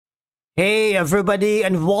Hey everybody,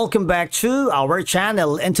 and welcome back to our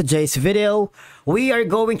channel. In today's video, we are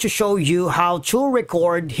going to show you how to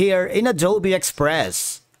record here in Adobe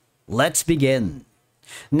Express. Let's begin.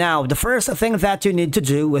 Now, the first thing that you need to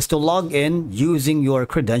do is to log in using your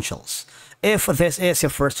credentials. If this is your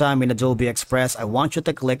first time in Adobe Express, I want you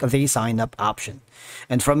to click the sign up option.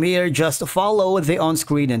 And from here, just follow the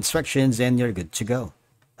on-screen instructions and you're good to go.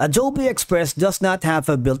 Adobe Express does not have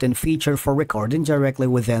a built-in feature for recording directly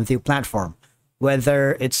within the platform.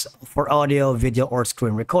 Whether it's for audio, video, or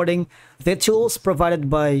screen recording, the tools provided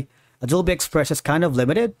by Adobe Express is kind of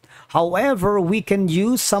limited. However, we can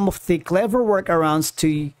use some of the clever workarounds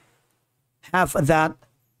to have that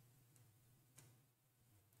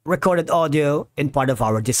recorded audio in part of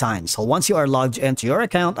our design. So once you are logged into your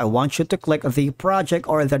account, I want you to click the project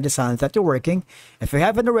or the design that you're working. If you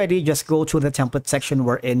haven't already, just go to the template section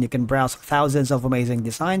wherein you can browse thousands of amazing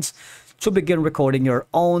designs to begin recording your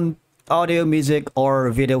own audio, music, or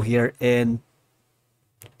video here in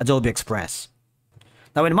Adobe Express.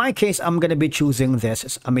 Now, in my case, I'm going to be choosing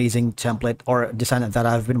this amazing template or design that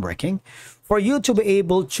I've been working. For you to be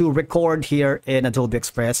able to record here in Adobe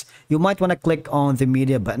Express, you might want to click on the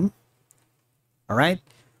media button. All right.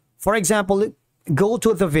 For example, go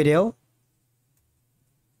to the video.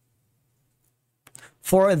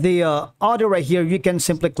 For the audio right here, you can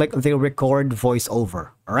simply click the record voiceover.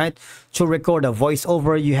 All right. To record a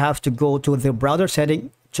voiceover, you have to go to the browser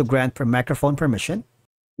setting to grant microphone permission.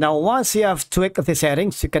 Now, once you have tweaked the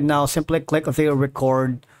settings, you can now simply click the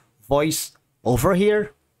record voice over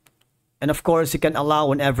here. And of course, you can allow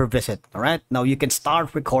whenever visit. All right. Now you can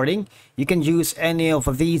start recording. You can use any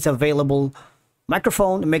of these available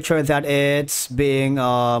microphone. Make sure that it's being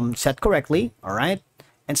set correctly. All right.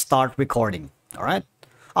 And start recording. All right.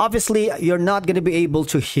 Obviously, you're not going to be able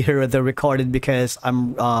to hear the recorded because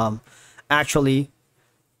I'm actually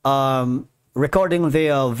recording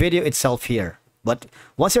the video itself here. But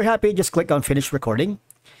once you're happy, just click on finish recording.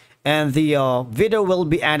 And the video will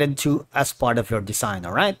be added to as part of your design.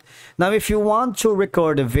 All right. Now, if you want to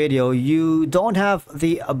record a video, you don't have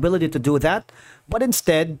the ability to do that. But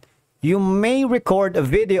instead, you may record a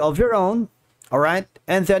video of your own. All right.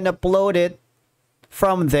 And then upload it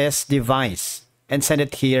from this device and send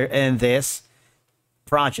it here in this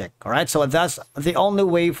project. All right. So that's the only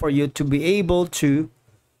way for you to be able to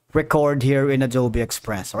record here in Adobe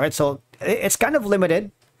Express. All right. So it's kind of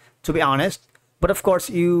limited, to be honest. But of course,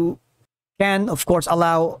 you can, of course,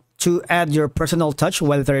 allow to add your personal touch,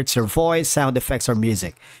 whether it's your voice, sound effects, or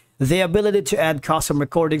music. The ability to add custom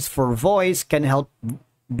recordings for voice can help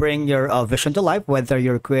bring your vision to life, whether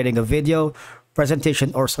you're creating a video,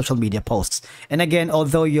 presentation, or social media posts. And again,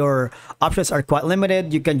 although your options are quite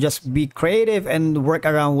limited, you can just be creative and work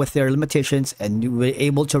around with their limitations, and you'll be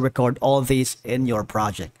able to record all these in your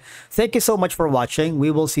project. Thank you so much for watching. We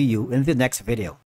will see you in the next video.